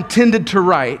God intended to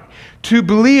write, to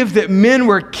believe that men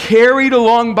were carried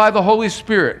along by the Holy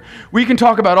Spirit. We can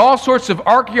talk about all sorts of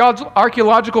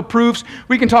archaeological proofs.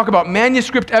 We can talk about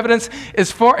manuscript evidence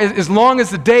as long as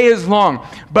the day is long.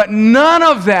 But none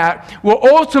of that will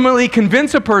ultimately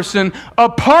convince a person,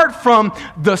 apart from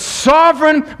the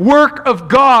sovereign work of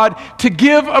God, to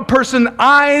give a person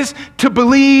eyes to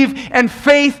believe and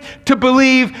faith to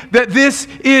believe that this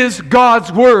is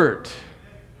God's Word.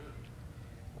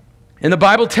 And the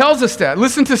Bible tells us that.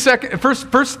 Listen to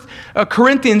 1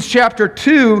 Corinthians chapter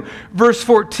 2, verse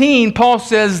 14. Paul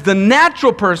says, the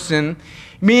natural person,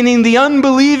 meaning the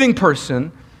unbelieving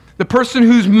person, the person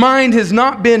whose mind has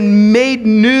not been made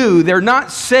new, they're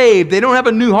not saved, they don't have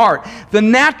a new heart. The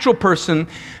natural person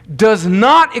does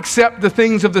not accept the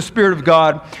things of the Spirit of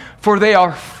God, for they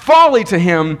are folly to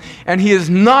him, and he is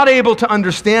not able to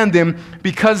understand them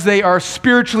because they are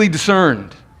spiritually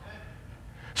discerned.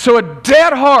 So a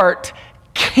dead heart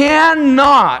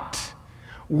cannot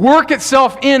work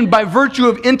itself in, by virtue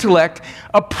of intellect,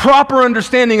 a proper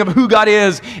understanding of who God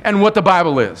is and what the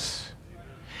Bible is.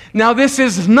 Now this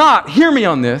is not, hear me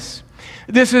on this,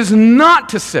 this is not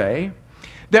to say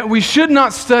that we should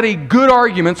not study good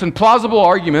arguments and plausible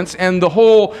arguments and the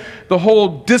whole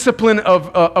discipline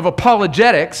of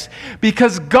apologetics,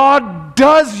 because God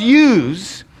does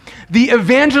use the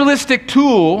evangelistic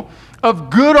tool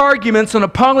of good arguments and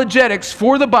apologetics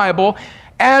for the Bible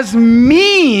as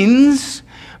means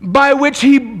by which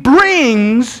He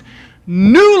brings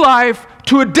new life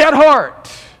to a dead heart.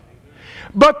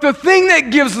 But the thing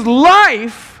that gives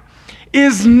life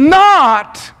is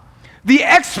not the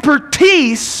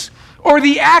expertise or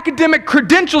the academic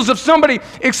credentials of somebody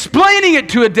explaining it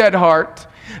to a dead heart.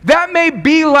 That may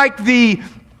be like the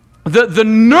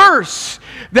nurse.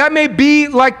 That may be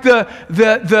like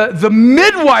the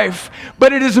midwife,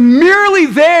 but it is merely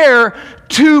there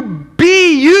to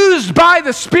be used by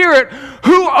the Spirit,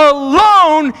 who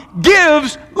alone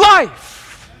gives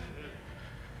life.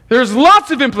 There's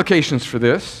lots of implications for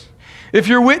this. If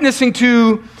you're witnessing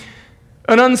to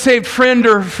an unsaved friend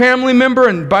or family member,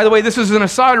 and by the way, this is an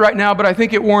aside right now, but I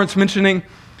think it warrants mentioning,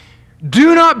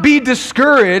 do not be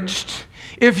discouraged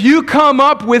if you come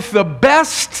up with the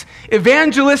best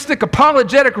evangelistic,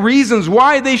 apologetic reasons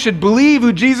why they should believe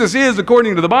who Jesus is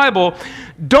according to the Bible.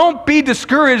 Don't be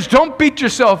discouraged. Don't beat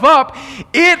yourself up.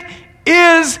 It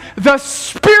is the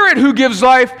Spirit who gives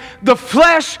life. The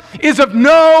flesh is of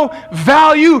no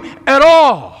value at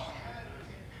all.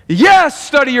 Yes,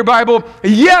 study your Bible.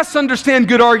 Yes, understand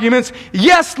good arguments.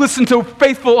 Yes, listen to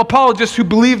faithful apologists who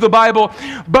believe the Bible.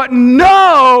 But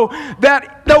know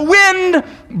that the wind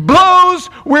blows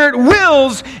where it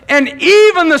wills, and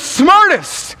even the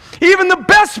smartest, even the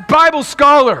best Bible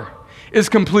scholar is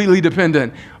completely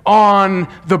dependent on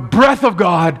the breath of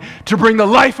God to bring the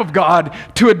life of God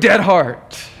to a dead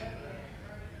heart.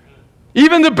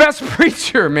 Even the best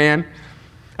preacher, man.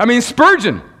 I mean,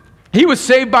 Spurgeon, he was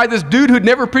saved by this dude who'd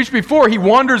never preached before. He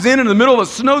wanders in the middle of a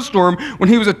snowstorm when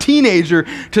he was a teenager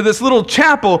to this little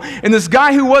chapel, and this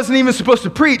guy who wasn't even supposed to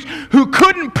preach, who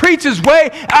couldn't preach his way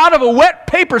out of a wet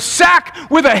paper sack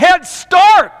with a head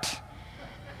start,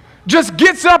 just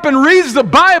gets up and reads the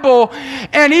Bible,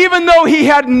 and even though he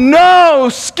had no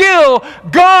skill,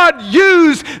 God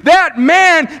used that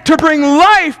man to bring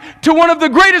life to one of the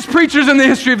greatest preachers in the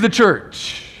history of the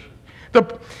church.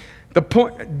 The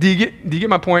point, do you get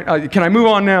my point? Can I move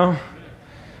on now?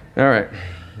 All right.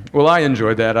 Well, I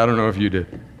enjoyed that. I don't know if you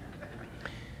did.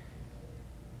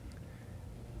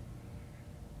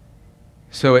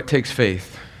 So it takes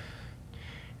faith,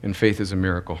 and faith is a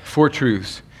miracle. 4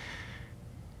 truths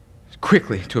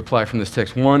quickly to apply from this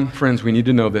text. 1, friends, we need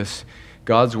to know this.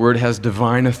 God's word has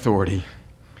divine authority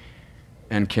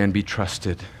and can be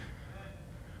trusted.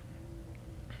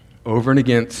 Over and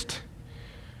against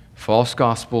false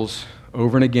gospels,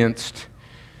 over and against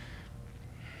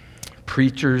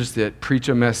preachers that preach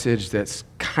a message that's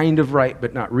kind of right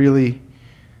but not really,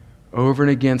 over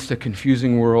and against a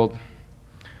confusing world,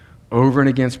 over and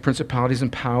against principalities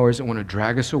and powers that want to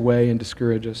drag us away and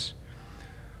discourage us,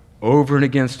 over and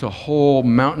against a whole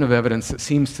mountain of evidence that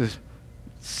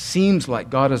seems like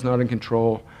God is not in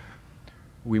control.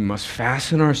 We must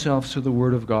fasten ourselves to the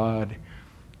Word of God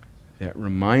that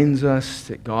reminds us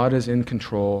that God is in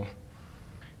control.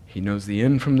 He knows the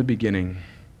end from the beginning.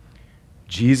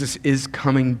 Jesus is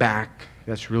coming back.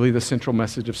 That's really the central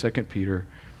message of 2 Peter.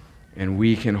 And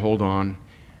we can hold on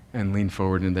and lean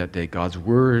forward in that day. God's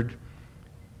Word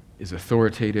is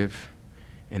authoritative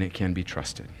and it can be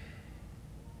trusted.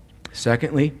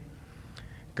 Secondly,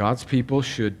 God's people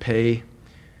should pay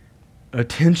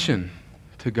attention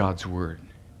to God's Word.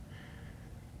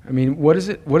 I mean, what does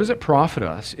it profit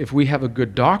us if we have a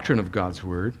good doctrine of God's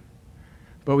Word,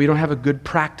 but we don't have a good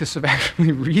practice of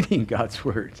actually reading God's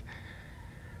Word?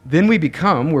 Then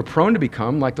we're prone to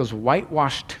become like those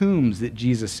whitewashed tombs that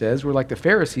Jesus says. We're like the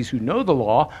Pharisees who know the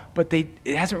law, but it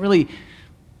hasn't really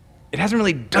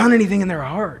done anything in their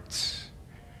hearts.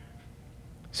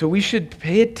 So we should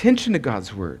pay attention to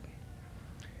God's Word.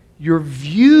 Your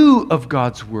view of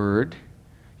God's Word,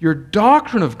 your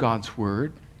doctrine of God's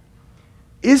Word,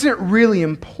 isn't really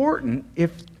important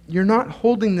if you're not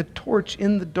holding the torch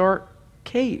in the dark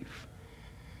cave.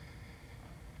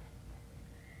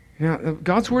 Now,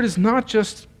 God's Word is not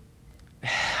just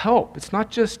help. It's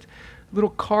not just little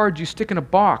cards you stick in a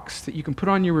box that you can put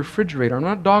on your refrigerator. I'm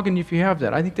not dogging you if you have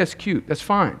that. I think that's cute. That's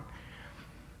fine.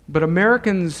 But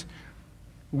Americans,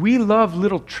 we love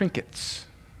little trinkets.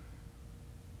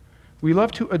 We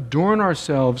love to adorn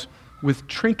ourselves with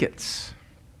trinkets.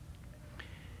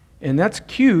 And that's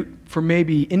cute for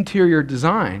maybe interior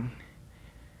design,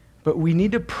 but we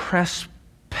need to press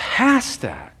past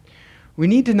that. We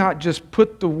need to not just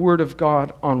put the Word of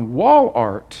God on wall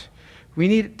art. We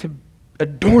need it to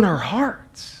adorn our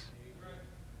hearts.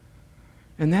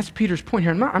 And that's Peter's point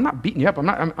here. I'm not beating you up.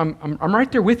 I'm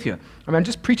right there with you. I'm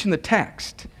just preaching the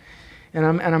text. And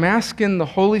I'm asking the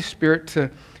Holy Spirit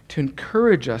to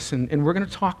encourage us. And we're going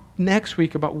to talk next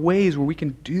week about ways where we can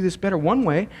do this better. One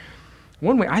way,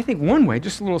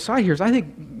 just a little aside here, is I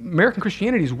think American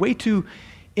Christianity is way too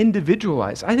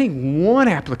individualized. I think one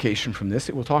application from this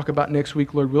that we'll talk about next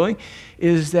week, Lord willing,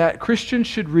 is that Christians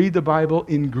should read the Bible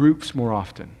in groups more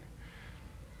often.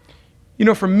 You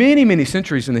know, for many, many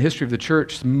centuries in the history of the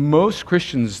church, most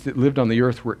Christians that lived on the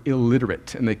earth were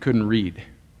illiterate and they couldn't read.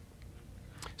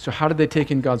 So how did they take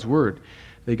in God's Word?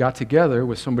 They got together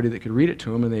with somebody that could read it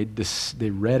to them, and they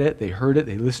read it, they heard it,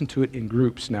 they listened to it in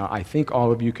groups. Now, I think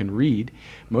all of you can read,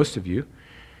 most of you,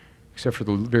 except for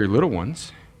the very little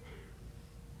ones.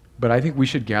 But I think we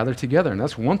should gather together, and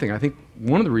that's one thing. I think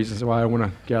one of the reasons why I want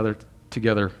to gather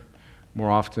together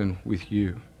more often with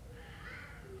you.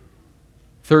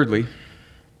 Thirdly,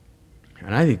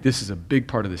 and I think this is a big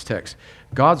part of this text,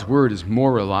 God's Word is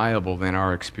more reliable than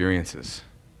our experiences.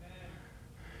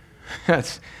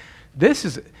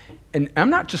 And I'm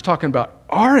not just talking about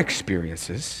our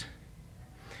experiences.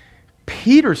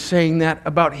 Peter's saying that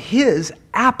about his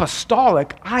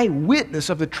apostolic eyewitness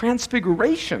of the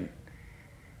transfiguration.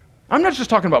 I'm not just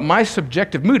talking about my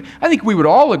subjective mood. I think we would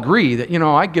all agree that,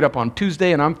 I get up on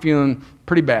Tuesday and I'm feeling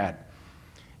pretty bad.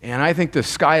 And I think the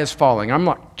sky is falling. I'm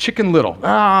like Chicken Little.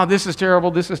 This is terrible,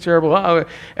 this is terrible.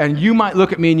 And you might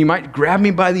look at me and you might grab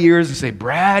me by the ears and say,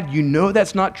 Brad, you know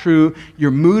that's not true. Your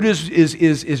mood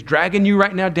is dragging you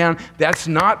right now down. That's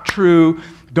not true.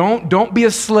 Don't be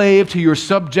a slave to your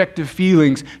subjective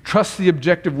feelings. Trust the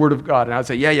objective word of God. And I would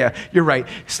say, yeah, you're right.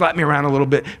 Slap me around a little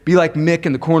bit. Be like Mick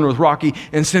in the corner with Rocky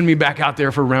and send me back out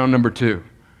there for round number 2.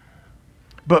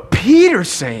 But Peter's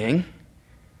saying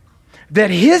that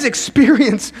his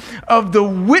experience of the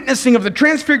witnessing of the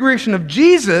transfiguration of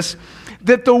Jesus,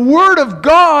 that the word of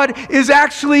God is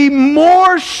actually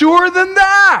more sure than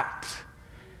that.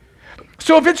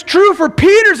 So if it's true for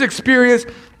Peter's experience,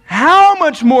 how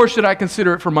much more should I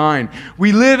consider it for mine?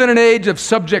 We live in an age of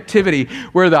subjectivity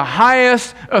where the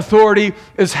highest authority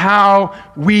is how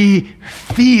we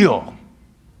feel.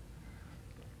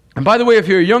 And by the way, if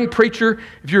you're a young preacher,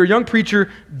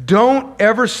 don't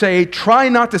ever try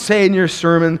not to say in your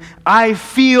sermon, I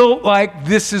feel like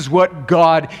this is what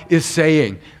God is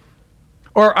saying.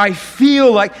 Or I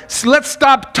feel like, so let's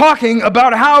stop talking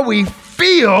about how we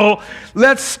feel.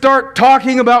 Let's start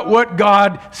talking about what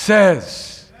God says.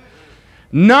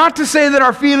 Not to say that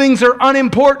our feelings are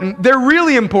unimportant. They're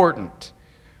really important.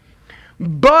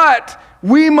 But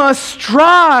we must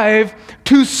strive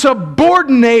to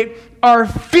subordinate our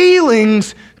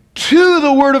feelings to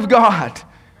the Word of God.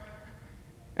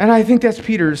 And I think that's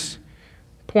Peter's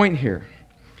point here.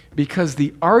 Because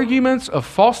the arguments of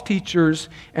false teachers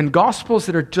and gospels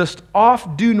that are just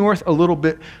off due north a little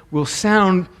bit will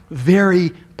sound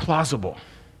very plausible.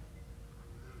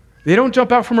 They don't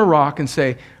jump out from a rock and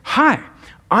say, hi,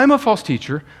 I'm a false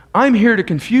teacher. I'm here to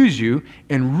confuse you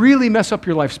and really mess up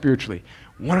your life spiritually.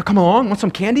 Want to come along? Want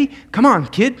some candy? Come on,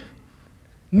 kid.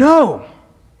 No,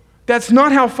 that's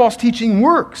not how false teaching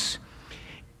works.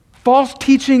 False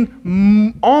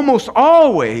teaching almost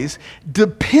always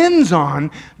depends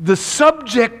on the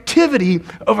subjectivity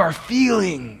of our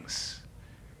feelings.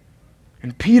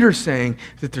 And Peter's saying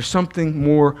that there's something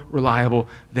more reliable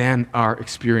than our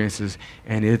experiences,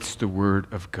 and it's the Word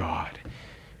of God.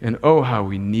 And oh, how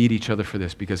we need each other for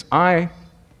this, because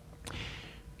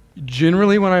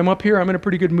generally when I'm up here, I'm in a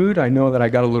pretty good mood. I know that I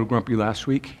got a little grumpy last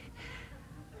week.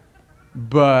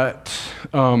 But,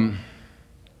 and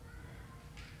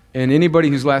anybody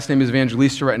whose last name is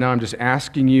Evangelista right now, I'm just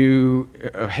asking you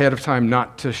ahead of time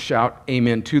not to shout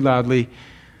amen too loudly.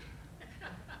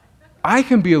 I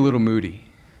can be a little moody.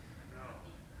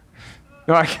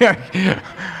 No, I can't.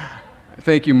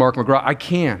 Thank you, Mark McGraw. I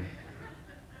can.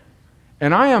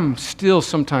 And I am still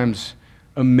sometimes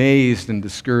amazed and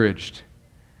discouraged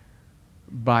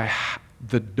by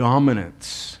the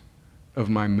dominance of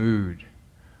my mood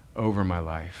over my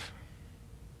life.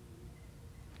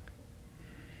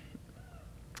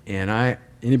 And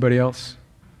anybody else?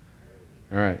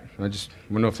 All right, I just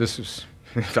want to know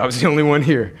if I was the only one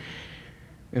here.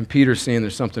 And Peter's saying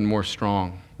there's something more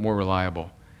strong, more reliable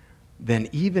than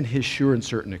even his sure and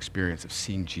certain experience of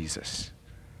seeing Jesus.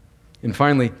 And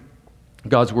finally,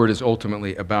 God's word is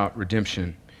ultimately about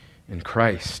redemption in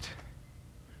Christ.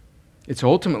 It's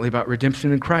ultimately about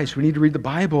redemption in Christ. We need to read the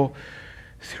Bible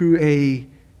through a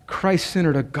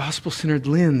Christ-centered, a gospel-centered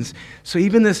lens. So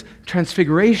even this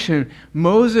transfiguration,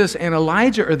 Moses and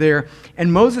Elijah are there,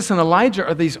 and Moses and Elijah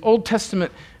are these Old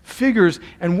Testament figures,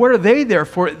 and what are they there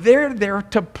for? They're there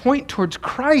to point towards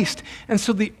Christ. And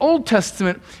so the Old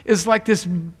Testament is like this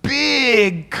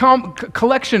big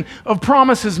collection of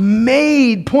promises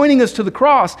made pointing us to the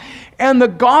cross. And the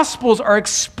Gospels are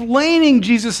explaining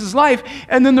Jesus' life.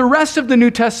 And then the rest of the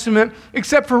New Testament,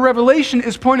 except for Revelation,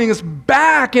 is pointing us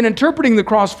back and interpreting the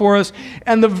cross for us.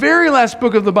 And the very last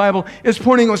book of the Bible is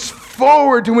pointing us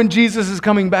forward to when Jesus is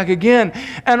coming back again.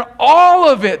 And all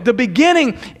of it, the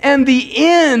beginning and the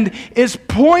end, is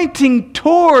pointing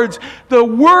towards the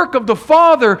work of the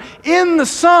Father in the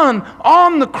Son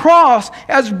on the cross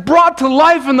as brought to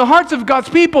life in the hearts of God's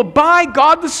people by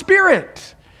God the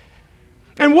Spirit.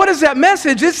 And what is that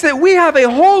message? It's that we have a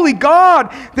holy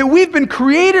God that we've been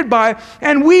created by,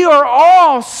 and we are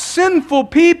all sinful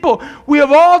people. We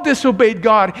have all disobeyed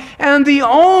God. And the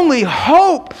only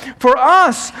hope for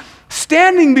us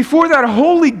standing before that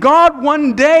holy God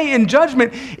one day in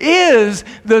judgment is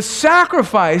the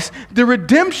sacrifice, the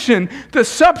redemption, the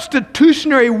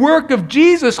substitutionary work of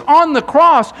Jesus on the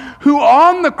cross, who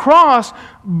on the cross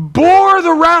bore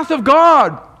the wrath of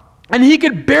God. And he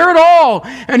could bear it all,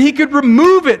 and he could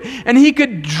remove it, and he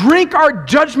could drink our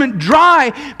judgment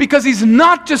dry, because he's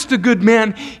not just a good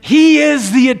man, he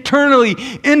is the eternally,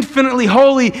 infinitely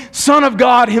holy Son of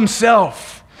God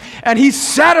himself. and he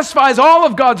satisfies all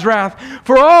of God's wrath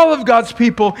for all of God's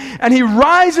people, and he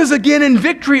rises again in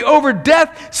victory over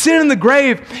death, sin, and the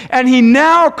grave, and he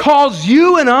now calls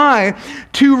you and I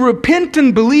to repent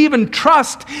and believe and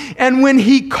trust. And when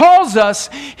he calls us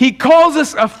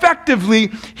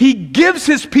effectively. He gives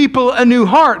his people a new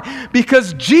heart,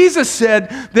 because Jesus said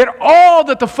that all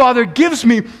that the Father gives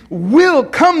me will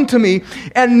come to me.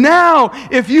 And now,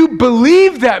 if you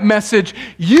believe that message,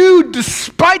 you,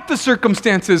 despite the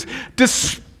circumstances,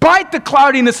 despite the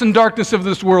cloudiness and darkness of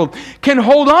this world, can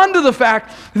hold on to the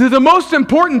fact that the most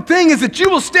important thing is that you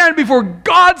will stand before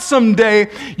God someday.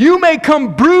 You may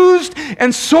come bruised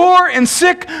and sore and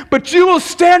sick, but you will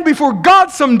stand before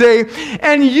God someday,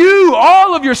 and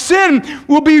all of your sin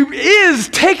is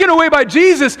taken away by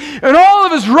Jesus, and all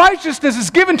of his righteousness is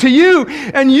given to you,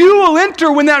 and you will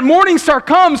enter when that morning star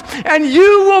comes, and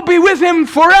you will be with him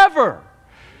forever.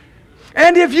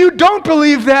 And if you don't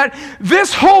believe that,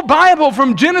 this whole Bible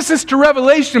from Genesis to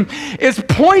Revelation is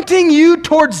pointing you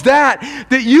towards that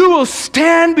you will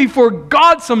stand before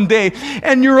God someday,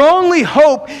 and your only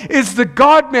hope is the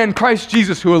God-man Christ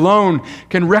Jesus, who alone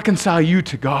can reconcile you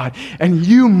to God, and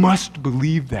you must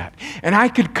believe that. And I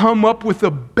could come up with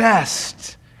the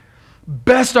best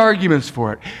arguments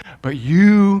for it, but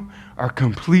you are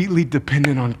completely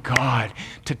dependent on God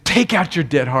to take out your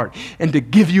dead heart and to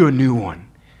give you a new one.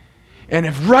 And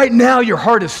if right now your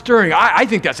heart is stirring, I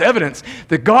think that's evidence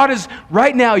that God is,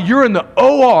 right now, you're in the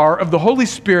OR of the Holy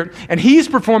Spirit, and he's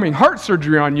performing heart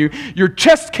surgery on you. Your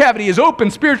chest cavity is open,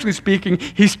 spiritually speaking.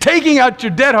 He's taking out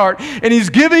your dead heart, and he's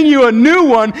giving you a new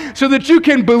one so that you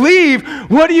can believe.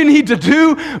 What do you need to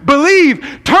do?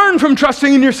 Believe. Turn from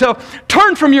trusting in yourself.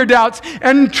 Turn from your doubts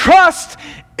and trust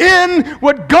in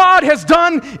what God has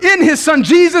done in his Son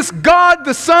Jesus, God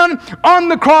the Son on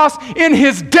the cross, in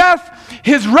his death,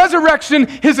 his resurrection,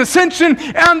 his ascension,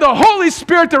 and the Holy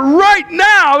Spirit that right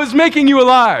now is making you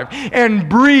alive. And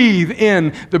breathe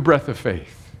in the breath of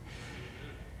faith.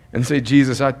 And say,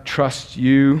 Jesus, I trust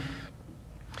you.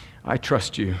 I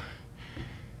trust you.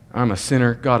 I'm a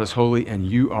sinner. God is holy, and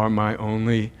you are my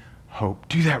only hope.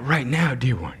 Do that right now,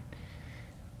 dear one.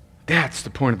 That's the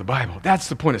point of the Bible. That's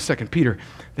the point of 2 Peter.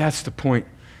 That's the point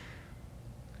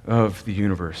of the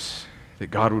universe,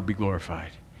 that God would be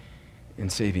glorified in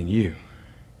saving you.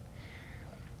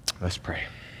 Let's pray.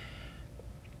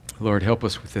 Lord, help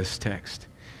us with this text.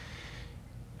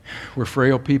 We're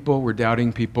frail people. We're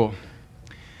doubting people.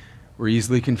 We're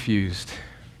easily confused.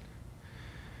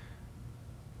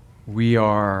 We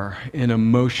are an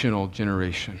emotional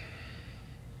generation.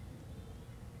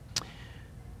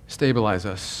 Stabilize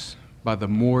us by the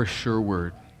more sure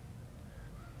word.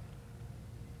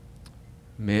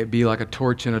 May it be like a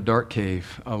torch in a dark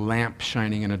cave, a lamp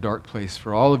shining in a dark place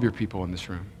for all of your people in this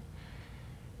room.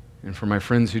 And for my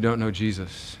friends who don't know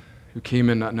Jesus, who came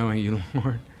in not knowing you,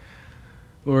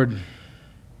 Lord,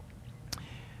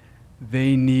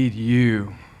 they need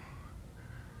you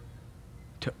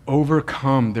to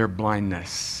overcome their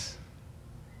blindness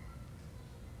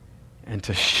and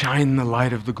to shine the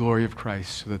light of the glory of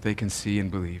Christ so that they can see and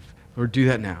believe. Lord, do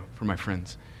that now for my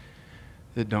friends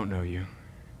that don't know you.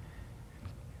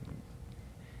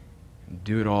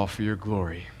 Do it all for your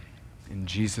glory. In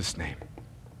Jesus' name,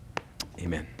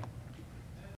 amen.